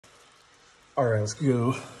All right, let's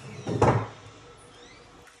go. Got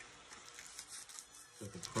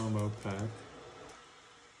the promo pack.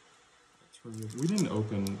 We didn't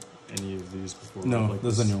open any of these before. No, like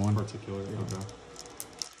this is a new one. Particular. Yeah. Okay.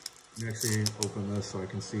 Let me actually open this so I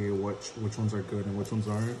can see which ones are good and which ones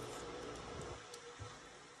aren't.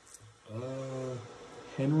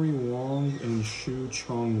 Henry Wong and Shu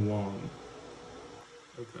Chong Wong.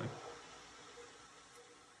 Okay.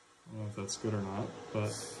 I don't know if that's good or not, but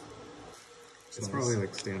it's nice. Probably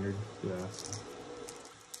like standard. Yeah.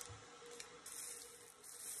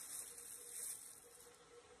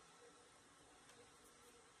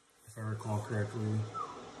 If I recall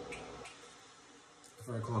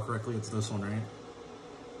correctly, it's this one, right?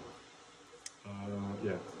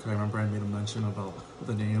 Yeah. I remember I made a mention about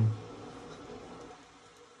the name.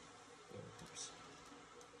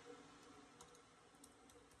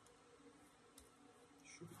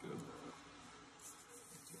 Should be good.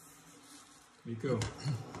 Miko.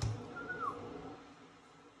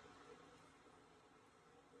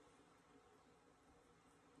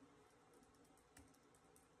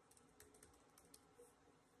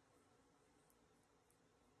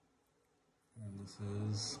 And this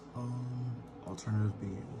is alternative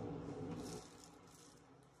beam.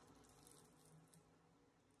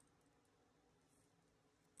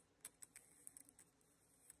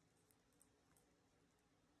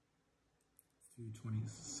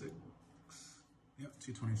 $226. Yep,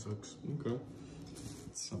 $226. Okay.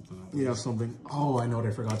 It's something else. We have something. Oh, I know what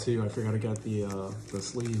I forgot too. I forgot to get the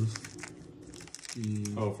sleeves.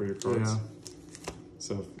 Oh, for your cards? Yeah.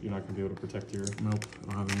 So you're not gonna be able to protect your. Nope,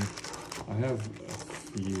 I don't have any. I have a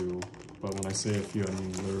few, but when I say a few, I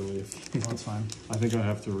mean literally a few. That's fine. I think I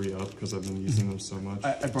have to re-up because I've been using them so much.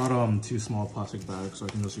 I brought 2 small plastic bags, so I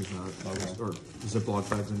can just use that. Okay. Or Ziploc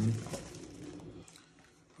bags, I mean.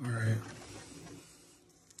 All right.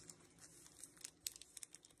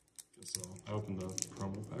 So I opened the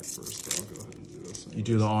promo pack first, but I'll go ahead and do this. You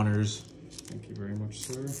do the honors. Thank you very much,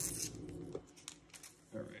 sir.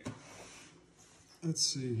 All right. Let's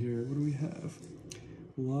see here. What do we have?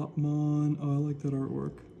 Lopmon. Oh, I like that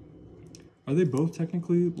artwork. Are they both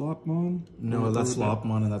technically Lopmon? No, that's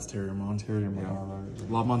Lopmon and that's Terriermon. Terriermon. Yeah. Right.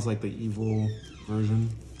 Lopmon's like the evil version.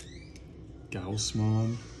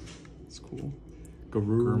 Gaussmon. It's cool.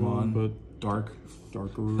 Garurumon, but dark.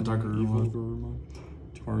 Dark Garurumon. Dark Garurumon. Evil Garurumon.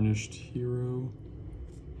 Tarnished Hero.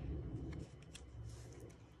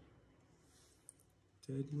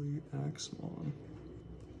 Deadly Axemon.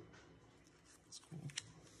 That's cool.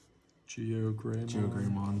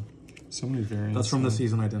 Geogreymon. So many variants. That's from the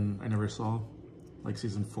season I never saw. Like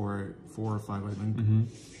season 4 or 5, I think. Mm-hmm.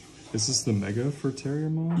 Is this the Mega for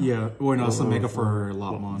Terriermon? Yeah. Well, no, it's the Mega for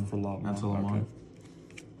Lopmon. For Lopmon. Antilomon. Okay.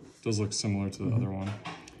 Does look similar to the other one.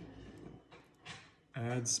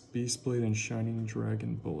 Adds Beastblade and Shining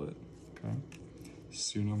Dragon Bullet. Okay.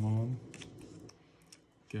 Sunamon.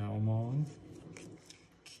 Gaomon.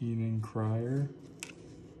 Keenan Crier.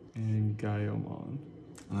 And Gaiomon.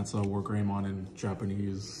 And that's a Wargreymon in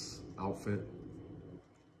Japanese outfit.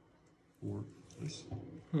 Huh.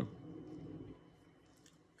 I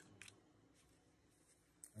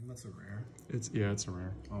think that's a rare. It's a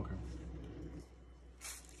rare. Okay.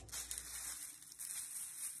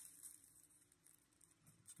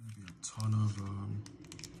 It's gonna be a ton of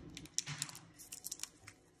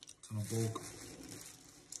bulk.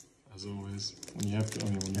 As always, when you have to,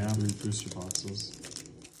 when you have 3 booster boxes.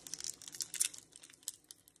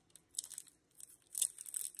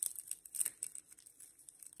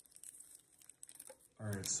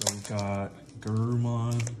 Alright, so we got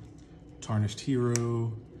Garurumon, Tarnished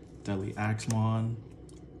Hero, Deadly Axemon,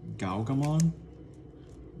 Galgamon,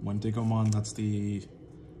 Wendigomon, that's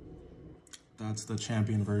the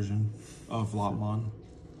champion version of Lopmon.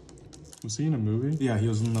 Was he in a movie? Yeah, he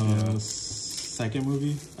was in the second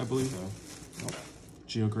movie, I believe. Nope.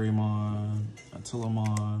 Geogreymon,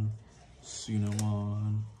 Antilomon,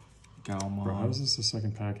 Sunamon, Gaomon. Bro, how is this the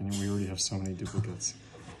second pack and we already have so many duplicates?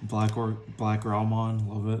 Black Growlmon,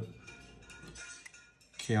 love it.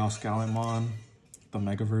 Chaos Gallimon, the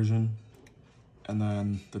Mega version. And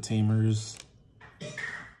then the Tamers,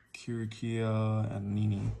 Kirikia and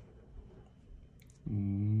Nini.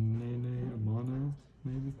 Nene Amano,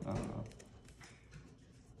 maybe? I don't know.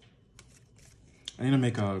 I need to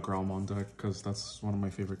make a Growlmon deck because that's one of my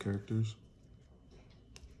favorite characters.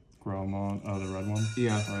 Growlmon, oh, the red one?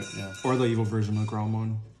 Yeah. Right, yeah. Or the evil version of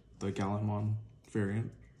Growlmon, the Gallimon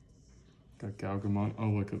variant. Got Galgamon, oh,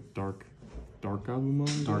 like a dark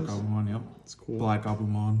Gabumon? Dark Gabumon, yep. It's cool. Black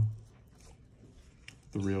Gabumon.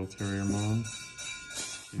 The real Terriermon.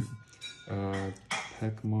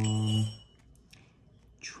 Peckmon.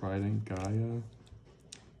 Trident Gaia.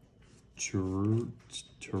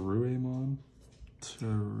 Teruamon.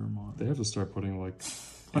 They have to start putting like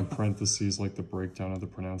in parentheses like the breakdown of the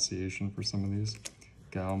pronunciation for some of these.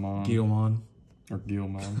 Guilmon. Or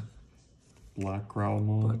Guilmon. Black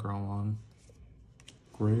Growlmon.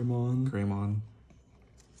 Greymon.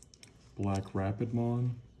 Black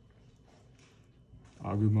Rapidmon.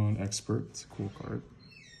 Agumon Expert. It's a cool card.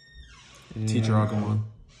 And Teacher Agumon.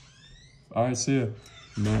 I see it.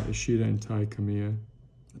 Matt Ishida and Tai Kamiya.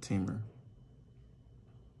 A tamer.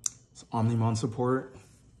 It's Omnimon support.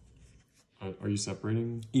 Are you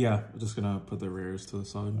separating? Yeah, I'm just gonna put the rares to the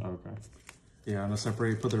side. Okay. Yeah, I'm gonna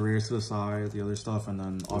separate, put the rares to the side, the other stuff, and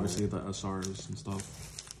then obviously the SRs and stuff.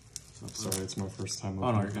 Sorry, it's my first time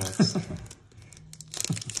opening opening packs.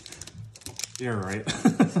 You're right.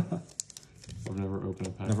 I've never opened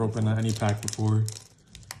a pack. Never opened any pack before.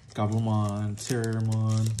 Gabumon,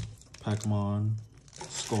 Terriermon, Pac-Mon,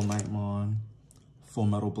 Skull Knightmon, Full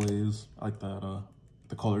Metal Blaze. I like that,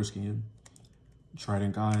 the color scheme.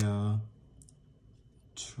 Trident Gaia,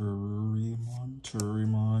 Turimon,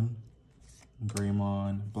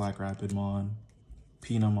 Greymon, Black Rapidmon,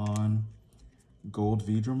 Pinamon, Gold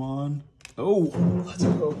Vidramon. Oh, let's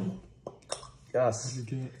go. Yes.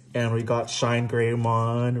 And we got Shine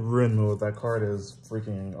Greymon, Ruin Mode. That card is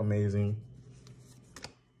freaking amazing.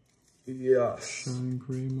 Yes. Shine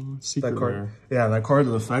Greymon. Secret That card, rare. yeah, that card's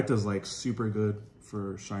effect is like super good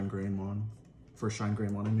for Shine Greymon. For Shine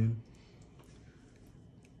Greymon, I mean.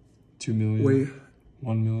 2 million. Wait.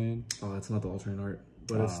 1 million. Oh, that's not the alternate art.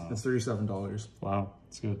 But it's $37. Wow,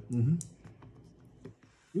 it's good.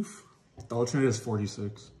 Oof. The alternate is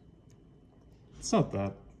 46. It's not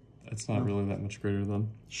that. It's not really that much greater than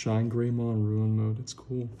Shine Greymon Ruin Mode. It's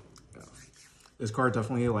cool. Yeah. This card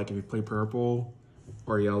definitely, like, if you play purple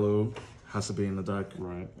or yellow, has to be in the deck.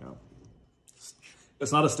 Right. Yeah.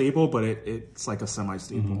 It's not a staple, but it's like a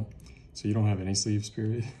semi-staple. So you don't have any sleeves,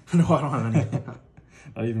 period? No, I don't have any.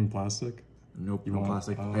 Not even plastic? Nope, no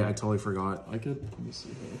plastic. I totally forgot. I could. Let me see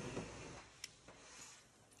here.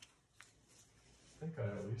 I think I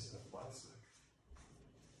at least have plastic.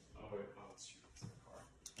 Oh wait, oh, it's true. It's in the car.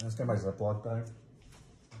 I just got my Ziploc bag.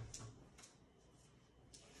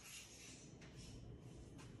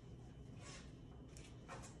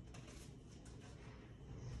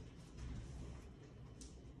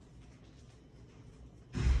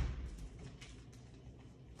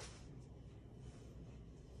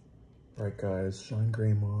 Alright guys, Shine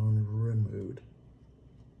Greymon, Ruin Mode.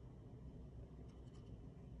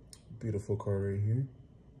 Beautiful card right here.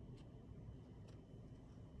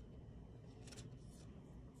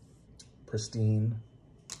 Pristine.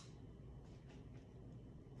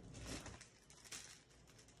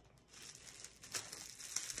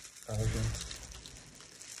 Elegant.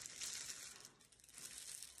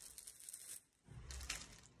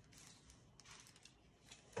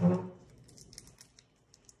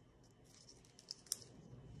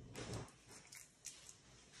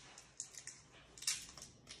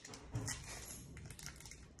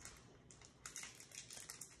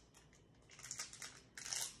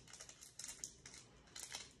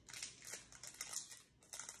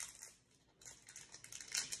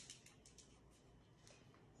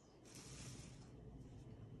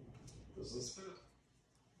 Does this fit?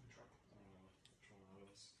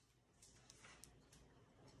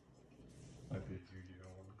 Might be a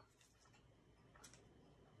Yu-Gi-Oh one.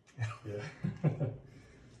 Yeah.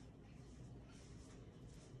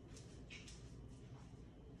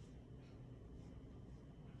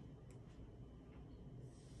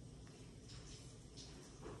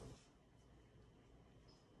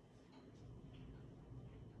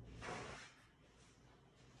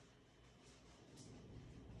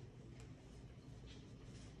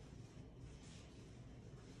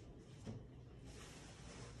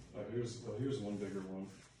 Here's one bigger one.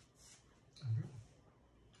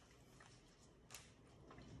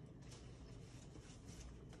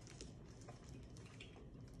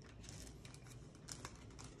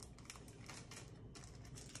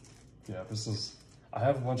 Yeah, this is. I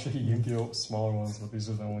have a bunch of Yu-Gi-Oh smaller ones, but these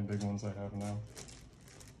are the only big ones I have now.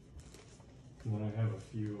 And then I have a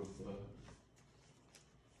few of the.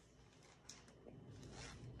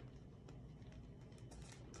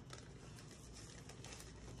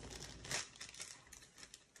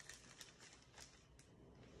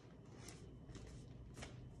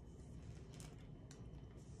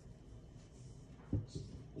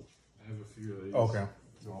 I have a few of these. Okay.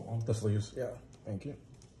 You want one? The sleeves. Yeah. Thank you.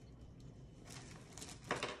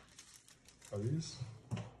 Are these?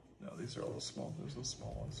 No, these are all the small. There's the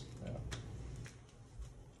small ones. Yeah.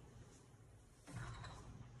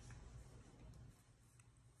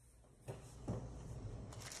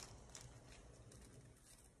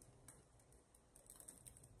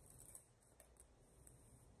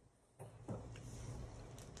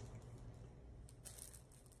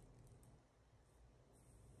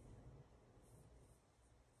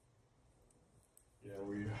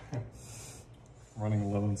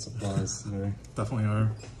 Running low on supplies today. Definitely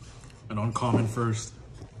are. An uncommon first.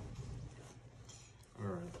 All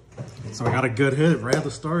right. So we got a good hit right at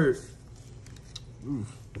the start.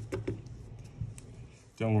 Oof.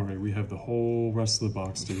 Don't worry, we have the whole rest of the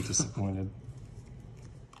box to be disappointed.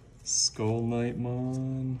 Skull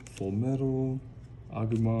Knightmon, Full Metal,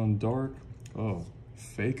 Agumon Dark. Oh,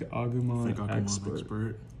 fake Agumon,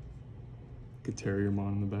 Expert.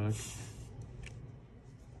 Kateriamon in the back.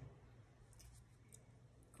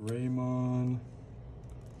 Greymon,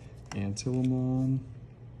 Antilamon,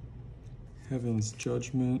 Heaven's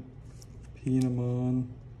Judgment, Pinamon,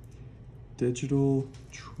 Digital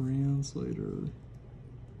Translator,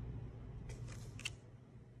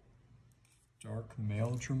 Dark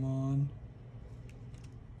Maildramon.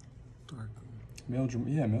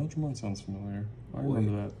 Yeah, Maildramon sounds familiar. I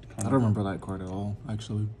remember that I don't remember that card at all,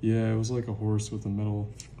 actually. Yeah, it was like a horse with a metal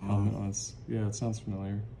helmet on it. Yeah, it sounds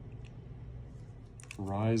familiar.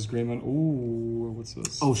 Rise Greymon. Ooh, what's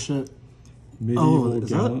this? Oh shit. Medieval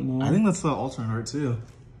Gallantmon. I think that's the alternate art too.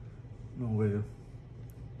 No way.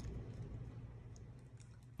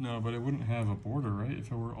 No, but it wouldn't have a border, right? If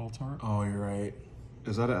it were alt art. Oh, you're right.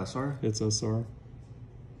 Is that an SR? It's SR.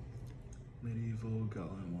 Medieval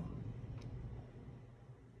Gallantmon.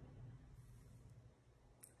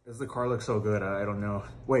 Does the card look so good? I don't know.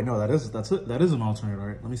 Wait, no, that's it. That is an alternate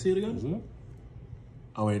art. Let me see it again. Is it?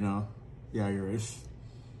 Oh wait, no. Yeah, you're right.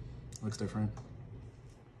 Looks different.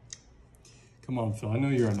 Come on, Phil. I know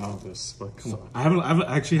you're a novice, but come on.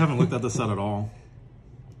 I actually haven't looked at the set at all.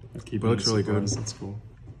 It looks really good. That's cool.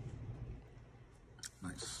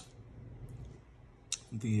 Nice.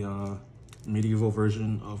 The medieval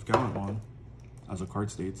version of Gallantmon, as the card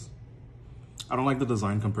states. I don't like the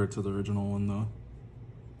design compared to the original one though.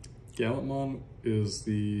 Gallantmon is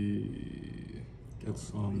the.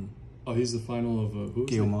 It's Oh, he's the final of who?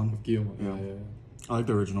 Guillemon. Guillemon. Yeah. Yeah. I like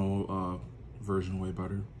the original version way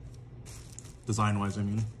better. Design-wise, I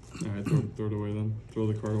mean. All right, throw it away then. Throw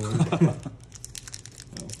the card away.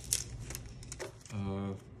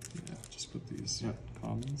 Yeah, just put these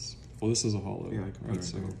commons. Well, this is a holo. Yeah, I can right, put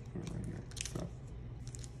so it right put it right here. Okay.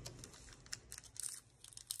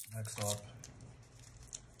 Next up,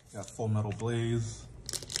 we got Full Metal Blaze,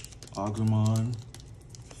 Agumon,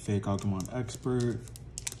 Fake Agumon Expert,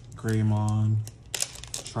 Greymon,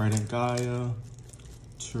 Trident Gaia,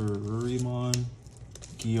 Tururimon,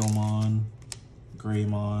 Guillemon,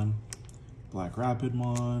 Greymon, Black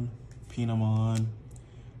Rapidmon, Pinamon,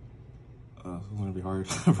 it's gonna be hard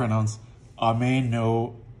to pronounce, Ame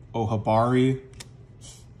no Ohabari,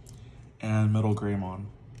 and Metal Greymon.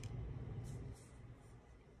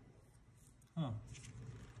 Huh.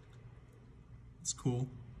 That's cool.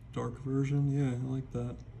 Dark version, yeah, I like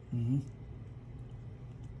that. Mm-hmm.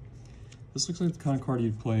 This looks like the kind of card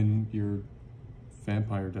you'd play in your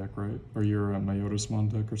vampire deck, right? Or your Myotismon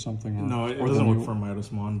deck or something? Or, No, it doesn't work for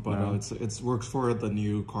Myotismon, but no. It works for the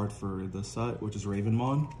new card for the set, which is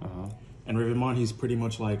Ravenmon. And Ravenmon, he's pretty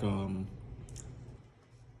much like the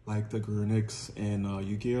Grunix in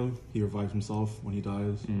Yu-Gi-Oh! He revives himself when he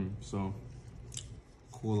dies. So,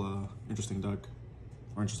 cool, interesting deck.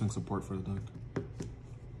 Or interesting support for the deck. Get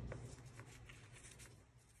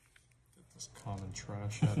this common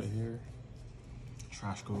trash out of here.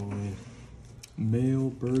 Trash go away. Male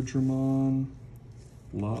Bergermon,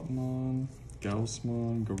 Lopmon,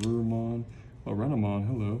 Gaussmon, Garurumon, oh, Renamon,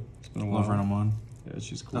 hello. It's been a while. Love Renamon. Yeah,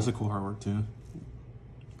 she's cool. That's a cool artwork too.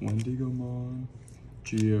 Wendigomon,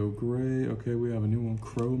 Geo Gray. Okay, we have a new one.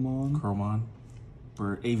 Crowmon.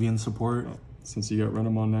 For avian support. Oh, since you got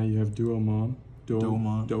Renamon now, you have Duomon.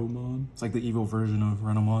 Domon. It's like the evil version of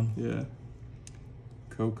Renamon. Yeah.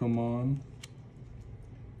 Kokomon.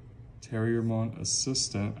 Terriermon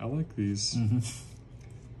Assistant. I like these.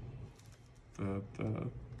 The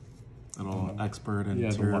little expert and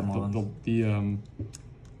Terriermon. The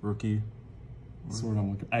rookie. That's what I'm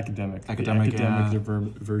looking. Academic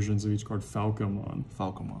versions of each card. Falcomon.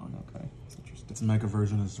 Okay, that's interesting. Its mega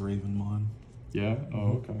version is Ravenmon. Yeah.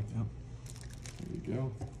 Oh, okay. Yep. There you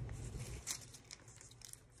go.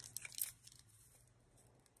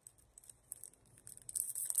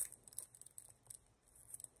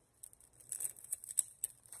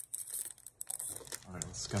 Alright,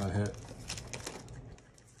 let's get a hit.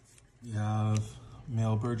 We have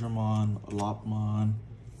Male Bergermon, Lopmon,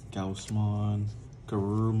 Gaussmon,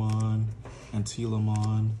 Garurumon,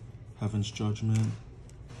 Antilamon, Heaven's Judgment,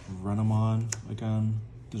 Renamon again,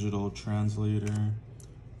 Digital Translator,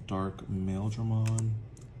 Dark Maildramon,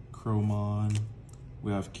 Crowmon.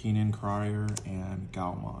 We have Keenan Crier and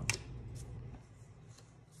Gaumon.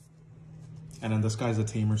 And then this guy's a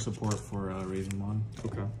tamer support for Ravenmon.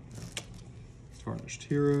 Okay. Tarnished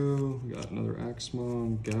Hero. We got another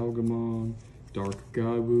Axemon, Galgamon, Dark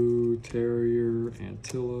Gabu, Terrier,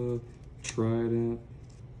 Antilla, Trident,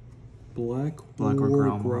 Black War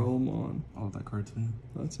Growlmon. I love that card too.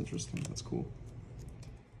 That's interesting. That's cool.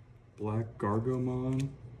 Black Gargomon,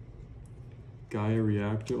 Gaia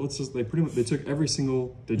Reactor. Let's just they took every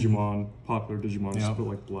single Digimon, popular Digimon, just put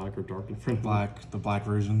like black or dark in front of the black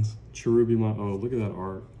versions. Cherubimon. Oh, look at that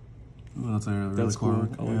art. Ooh, that's a really cool art.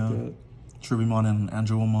 I like that. Cherubimon and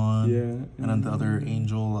Angelomon. Yeah. And then the other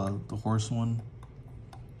angel, the horse one.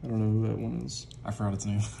 I don't know who that one is. I forgot its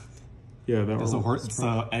name. Yeah, that it's the horse. It's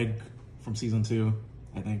the egg from season 2,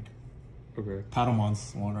 I think. Okay.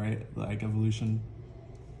 Padamon's one, right? The egg evolution.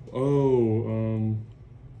 Oh,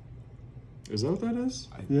 is that what that is?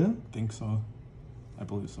 I think so. I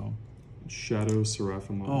believe so. Shadow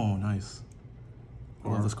Seraphimon. Oh, nice. I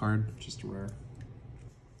love this card. Just rare.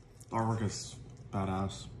 The artwork is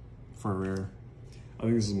badass for a rare. I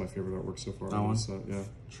think this is my favorite artwork so far. That one? Set, yeah.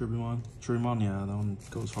 Cherubimon, yeah, that one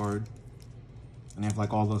goes hard. And they have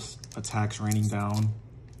like all those attacks raining down.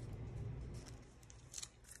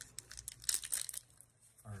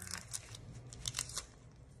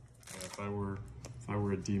 Yeah, if I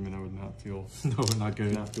were a demon, I would not feel not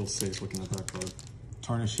good. Not feel safe looking at that card.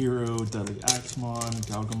 Tarnished Hero, Deadly Axemon,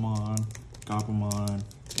 Galgamon, Gabumon,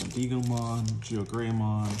 Digimon,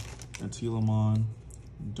 Geogreymon, Antilamon,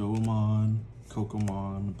 Domon,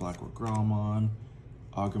 Kokomon, Blackwood Growlmon,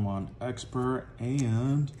 Agumon Expert,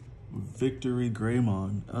 and Victory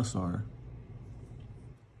Greymon SR.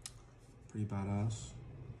 Pretty badass.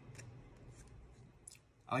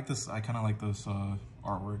 I like this. I kind of like this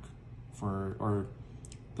artwork or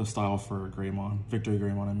the style for Greymon, Victory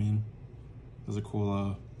Greymon. I mean, there's a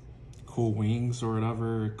cool wings or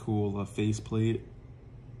whatever, cool faceplate,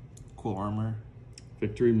 cool armor.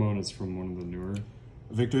 Victory Mon is from one of the newer.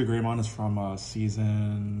 Victory Greymon is from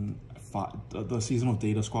season 5, the season of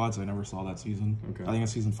Data Squads. I never saw that season. Okay. I think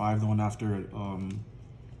it's season 5, the one after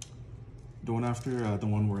the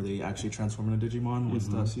one where they actually transform into Digimon was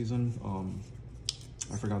that season.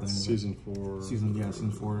 I forgot the name of it. Season 4.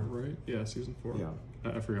 Season 4. Right? Yeah, season 4. Yeah.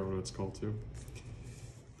 I forgot what it's called too.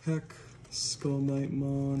 Heck, Skull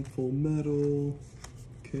Knightmon, Full Metal.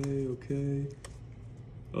 Okay.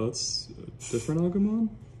 Oh, it's a different Agumon?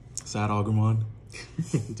 Sad Agumon.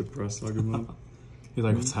 Depressed Agumon. He's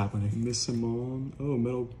like, what's happening? Missamon. Oh,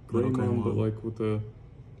 Metal Greymon, but like with the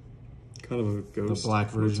kind of a ghost. The black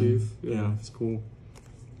version. Yeah, it's cool.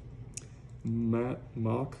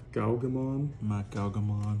 Mock Galgamon. Mac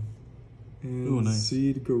Galgamon. And ooh, nice.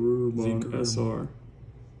 Seed Garurumon SR.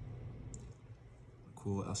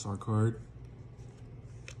 Cool SR card.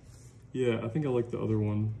 Yeah, I think I like the other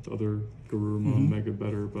one, the other Garurumon Mega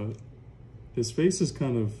better, but his face is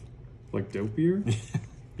kind of like dopier.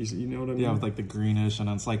 You know what I mean? Yeah, with like the greenish and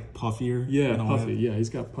it's like puffier. Yeah, puffy. Yeah, he's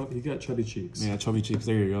got chubby cheeks. Yeah, chubby cheeks.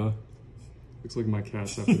 There you go. Looks like my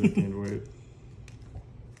cats after they gained weight.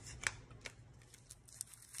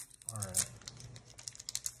 All right.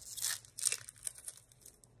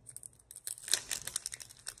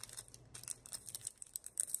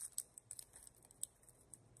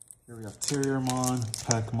 Here we have Terriermon,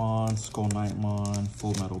 Peckmon, Skull Knightmon,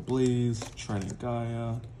 Full Metal Blaze, Trident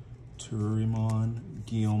Gaia, Turimon,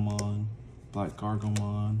 Guilmon, Black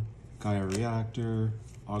Gargomon, Gaia Reactor,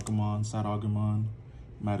 Agumon, Sad Agumon,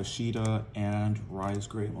 Matashita, and Rise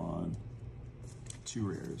Greymon. 2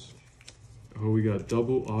 rares. Oh, we got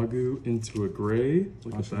double Agu into a gray.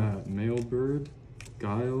 Look at that. Mailbird,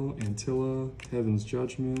 Guile, Antilla, Heaven's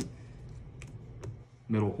Judgment,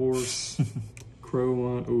 Metal Horse,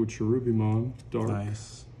 Crowon, oh, Cherubimon, Dark.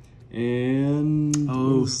 Nice. And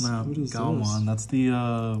oh snap, what is Galmon. this? That's the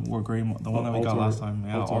War Greymon, the one that we got last time.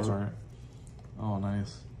 Yeah, alt art. art. Oh,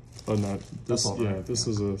 nice. Oh, not this. That's Yeah, this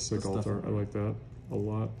is a sick That's alt art. I definitely- like that a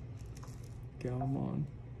lot. Galmon.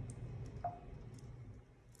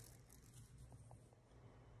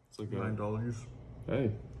 It's like $9.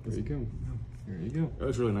 Hey, there you go. There you go.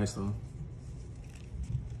 It's really nice though.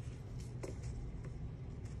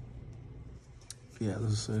 Yeah,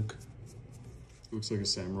 this is sick. Looks like a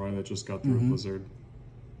samurai that just got through a blizzard.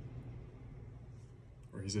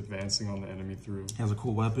 Or he's advancing on the enemy through. He has a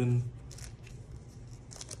cool weapon.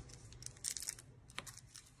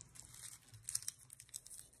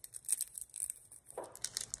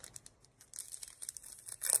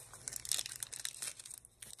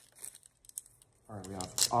 Alright, we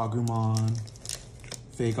have Agumon,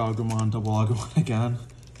 fake Agumon, double Agumon again,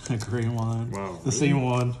 Greymon, Wow, the same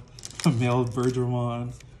one, male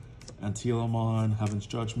Bergermon, Antilamon, Heaven's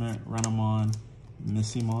Judgment, Renamon,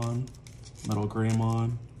 Missimon, Metal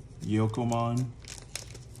Greymon, Yokomon,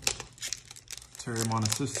 Terriermon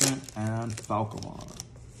Assistant, and Falcomon.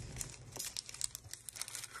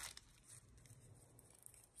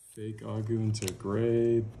 Fake Agu into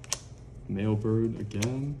gray. Mailbird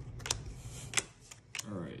again.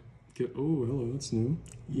 Alright. Oh, hello, that's new.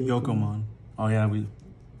 Yokomon. Oh yeah,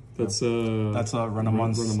 that's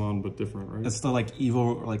Renamon's. Renamon, but different, right? It's the like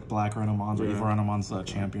evil, like black Renamon's, or evil Renamon's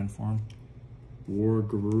champion form. War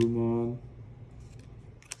Garurumon.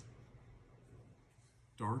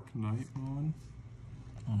 Dark Knightmon.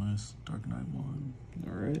 Oh nice, Dark Knightmon.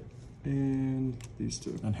 Alright. And these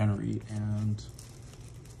two. And Henry and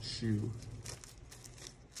Shu.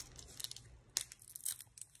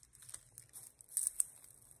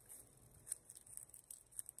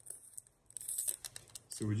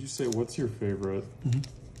 So would you say, what's your favorite?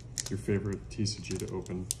 Your favorite TCG to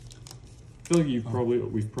open? I feel like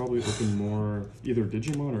we've probably opened more either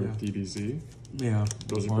Digimon or DBZ. Yeah,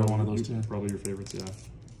 those are probably one of those two. Probably your favorites, yeah.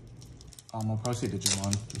 I'll probably say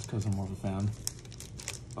Digimon just because I'm more of a fan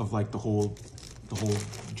of like the whole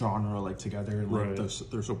genre like together, and like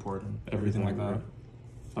their support and everything like that. Right.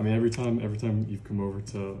 I mean, every time you've come over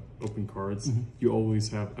to open cards, you always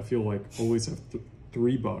have. I feel like always have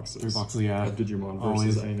 3 boxes. 3 boxes, yeah. Of Digimon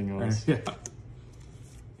versus anything else. Yeah.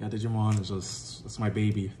 Yeah, Digimon is just, it's my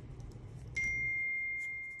baby.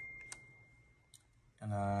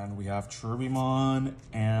 And then we have Cherubimon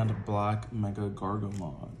and Black Mega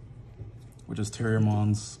Gargomon, which is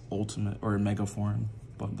Terriermon's ultimate or mega form,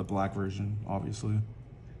 but the black version, obviously.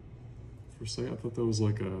 For a second, I thought that was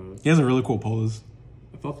like a. He has a really cool pose.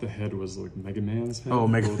 I thought the head was like Mega Man's head. Oh,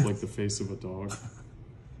 Mega. With like the face of a dog.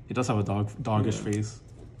 He does have a doggish face.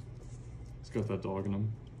 He's got that dog in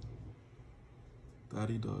him. That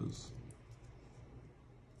he does.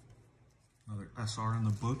 Another SR in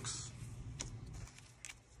the books.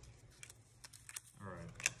 Alright.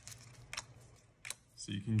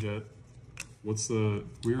 So you can get, we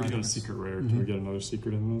already got a secret rare. Can we get another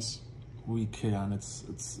secret in this? We can,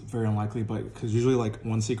 it's very unlikely, but because usually like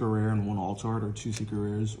 1 secret rare and 1 alt art, or 2 secret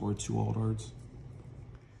rares or 2 alt arts.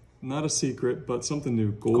 Not a secret, but something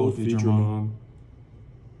new. Gold Vidramon.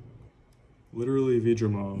 Literally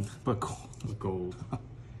Vidramon. But gold. But gold.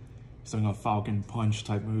 He's doing a Falcon Punch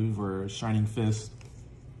type move or a Shining Fist.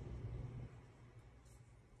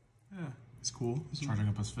 Yeah, it's cool. He's charging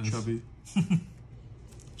up his fist. Chubby.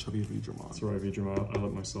 Chubby Vidramon. That's right, Vidramon. I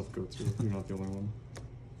let myself go through. You're not the only one.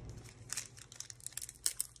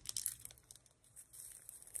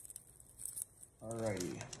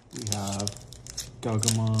 Alrighty. We have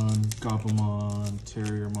Galgamon, Gabumon,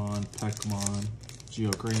 Terriermon, Peckmon,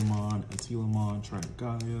 Geogreymon, Antilamon, Trident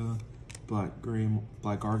Gaia, Black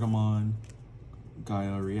Gargamon,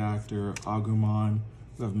 Gaia Reactor, Agumon.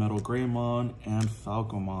 We have Metal Greymon and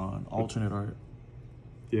Falcomon. Alternate art.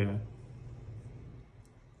 Yeah.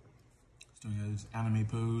 So he has anime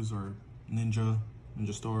pose or ninja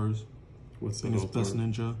stars. What's that? His best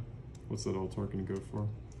ninja. What's that alt art gonna go for?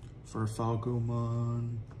 For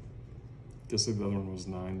Falcomon. Guess if the other one was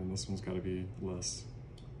 9, then this one's got to be less.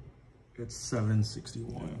 It's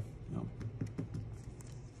 761. Yeah.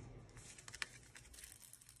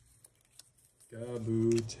 Yep.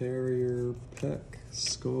 Gabu, Terrier, Peck,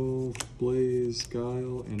 Skull, Blaze,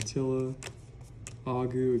 Guile, Antilla,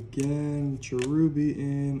 Agu again, Cherubi,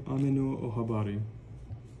 and Amino Ohabari.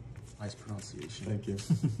 Nice pronunciation. Thank you.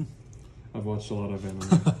 I've watched a lot of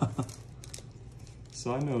anime.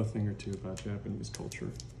 So I know a thing or two about Japanese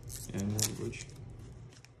culture and language.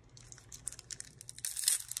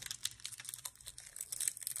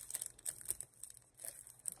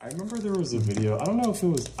 I remember there was a video, I don't know if it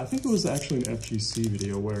was, I think it was actually an FGC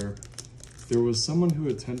video where there was someone who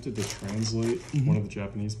attempted to translate one of the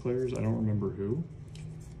Japanese players. I don't remember who.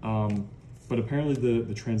 But apparently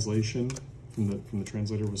the translation from the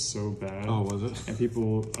translator was so bad. Oh, was it? And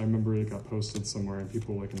people, I remember it got posted somewhere and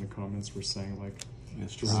people like in the comments were saying like,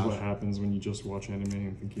 this is what happens when you just watch anime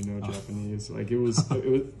and think you know Japanese. Like it was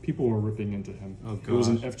people were ripping into him. Oh, gosh. It was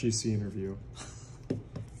an FGC interview.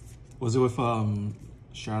 Was it with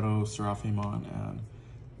Shadow Seraphimon and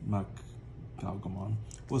Mech Galgamon?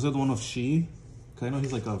 Was it the one with She? Cause I know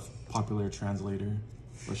he's like a popular translator.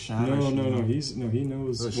 Or Shan? No, he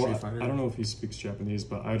knows. Well, I don't know if he speaks Japanese,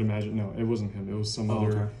 but I'd imagine no, it wasn't him. It was some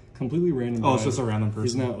other completely random. Oh, it's just a random person.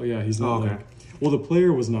 He's not. Yeah, he's not. Like, well, the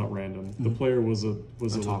player was not random. The player was a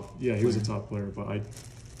top. Yeah, he was a top player, but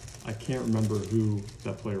I can't remember who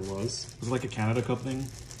that player was. Was it like a Canada Cup thing?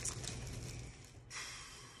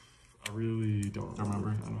 I really don't remember.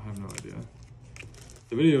 I have no idea.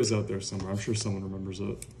 The video is out there somewhere. I'm sure someone remembers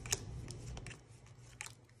it.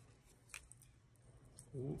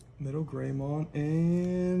 Metal Greymon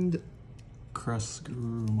and Crest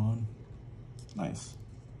Garurumon. Nice.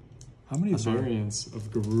 How many variants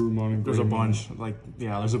of Garurumon and There's a Greymon? bunch. Like,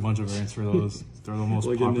 yeah, there's a bunch of variants for those. They're the most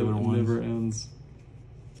like popular it ones. never ends.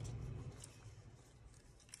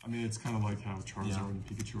 I mean, it's kind of like how Charizard and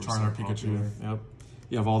Pikachu are Charizard, so Pikachu. popular. Yep.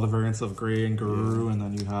 You have all the variants of Gray and Garuru, and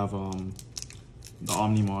then you have the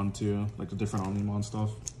Omnimon too, like the different Omnimon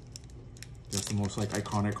stuff. That's the most like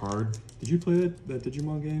iconic card. Did you play that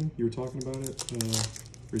Digimon game? You were talking about it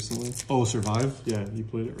recently. Oh, Survive? Yeah, you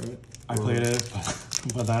played it, right? I played it,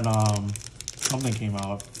 but then something came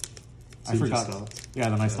out. So I forgot. Yeah,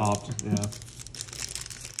 then I stopped. Yeah.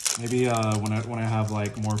 Maybe when I have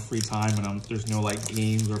like more free time and there's no like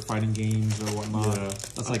games or fighting games or whatnot. Yeah.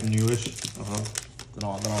 That's like newish. Then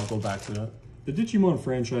I'll go back to it. The Digimon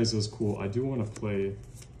franchise is cool. I do want to play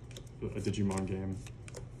a Digimon game.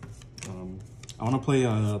 I want to play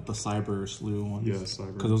the Cyber Slew ones. Yeah,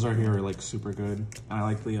 Cyber. Because those are here like super good. And I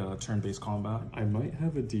like the turn-based combat. I might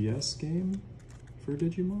have a DS game for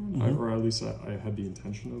Digimon, or at least I had the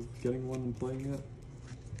intention of getting one and playing it.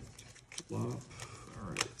 All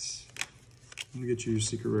right. I'm gonna get you your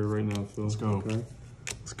secret rare right now, Phil. Let's go. Okay.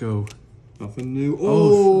 Let's go. Nothing new.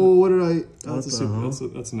 Oh, what did I? That's that's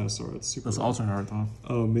an SR. That's super. That's alternate art, though.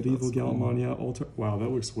 Oh, medieval Galmon, yeah. Wow, that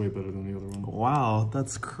looks way better than the other one. Wow,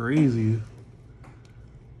 that's crazy.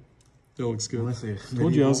 That looks good. Let me see.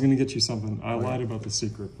 Told you I was gonna get you something. I lied about the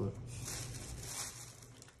secret, but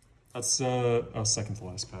that's a second to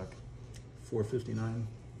last pack. 459.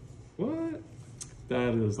 What?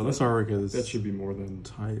 That is. But this artwork is. That should be more than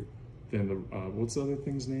tight. Than the what's the other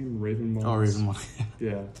thing's name? Ravenmon. Oh, Ravenmon.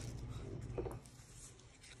 Yeah.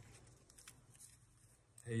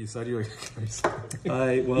 Hey, you said you were crazy.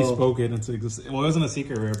 Well, you spoke it into existence. Well, it wasn't a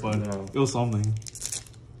secret rare, but no. It was something.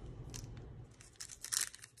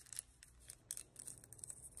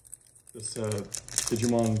 This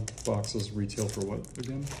Digimon boxes retail for what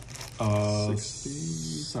again?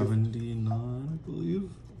 79, I believe.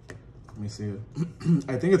 Let me see it.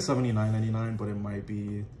 I think it's $79.99, but it might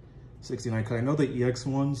be 69. Cause I know the EX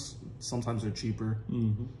ones sometimes they're cheaper,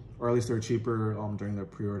 or at least they're cheaper during the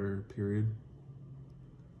pre-order period.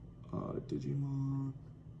 Digimon.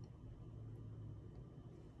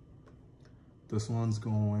 This one's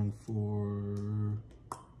going for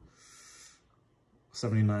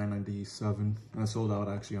 $79.97, and it sold out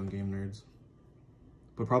actually on Game Nerds.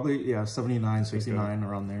 But probably, yeah, 79, 69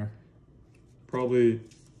 around there. Probably.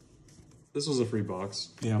 This was a free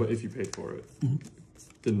box, but if you paid for it,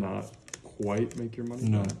 did not quite make your money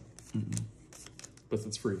back. But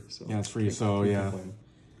it's free, so yeah, it's free. So yeah,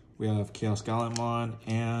 we have Chaos Gallantmon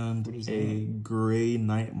and a Gray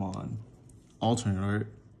Knightmon, alternate art.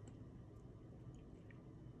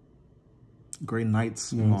 Gray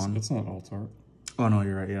Knightsmon. It's not alt art. Oh no,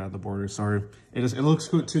 you're right. Yeah, the border. Sorry, it looks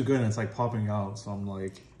too good, and it's like popping out. So I'm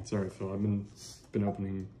like, sorry, Phil. I've been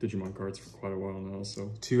opening Digimon cards for quite a while now.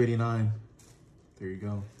 So $2.89. There you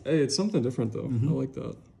go. Hey, it's something different though. I like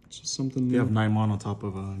that. It's just something new. You have Knightmon on top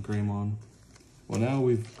of Greymon. Well, now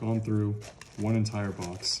we've gone through one entire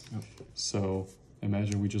box. Yep. So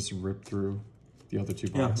imagine we just rip through the other two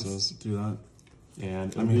boxes. Yeah, let's do that.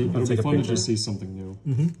 And it'll be fun to just see something new.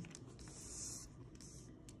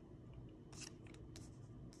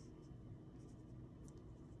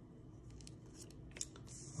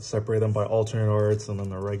 Separate them by alternate arts and then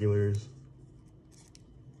the regulars.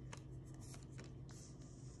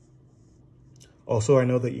 Also, I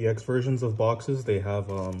know the EX versions of boxes, they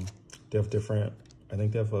have different, I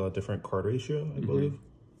think they have a different card ratio, I believe.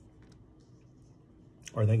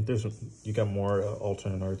 Or I think you got more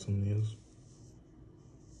alternate arts in these.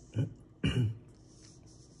 So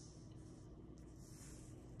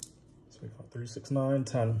we got 3, 6, 9,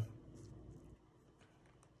 10.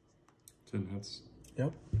 10 hits.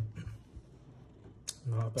 Yep.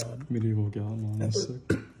 Not bad. Medieval Galmon is sick.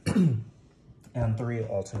 And 3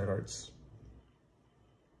 alternate arts.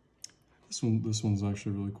 This one's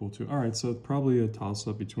actually really cool too. All right, so probably a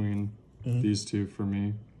toss-up between these two for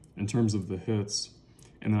me in terms of the hits.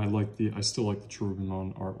 And I still like the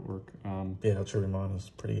Cherubimon artwork. Yeah, Cherubimon is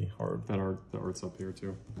pretty hard. The art's up here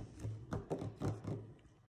too.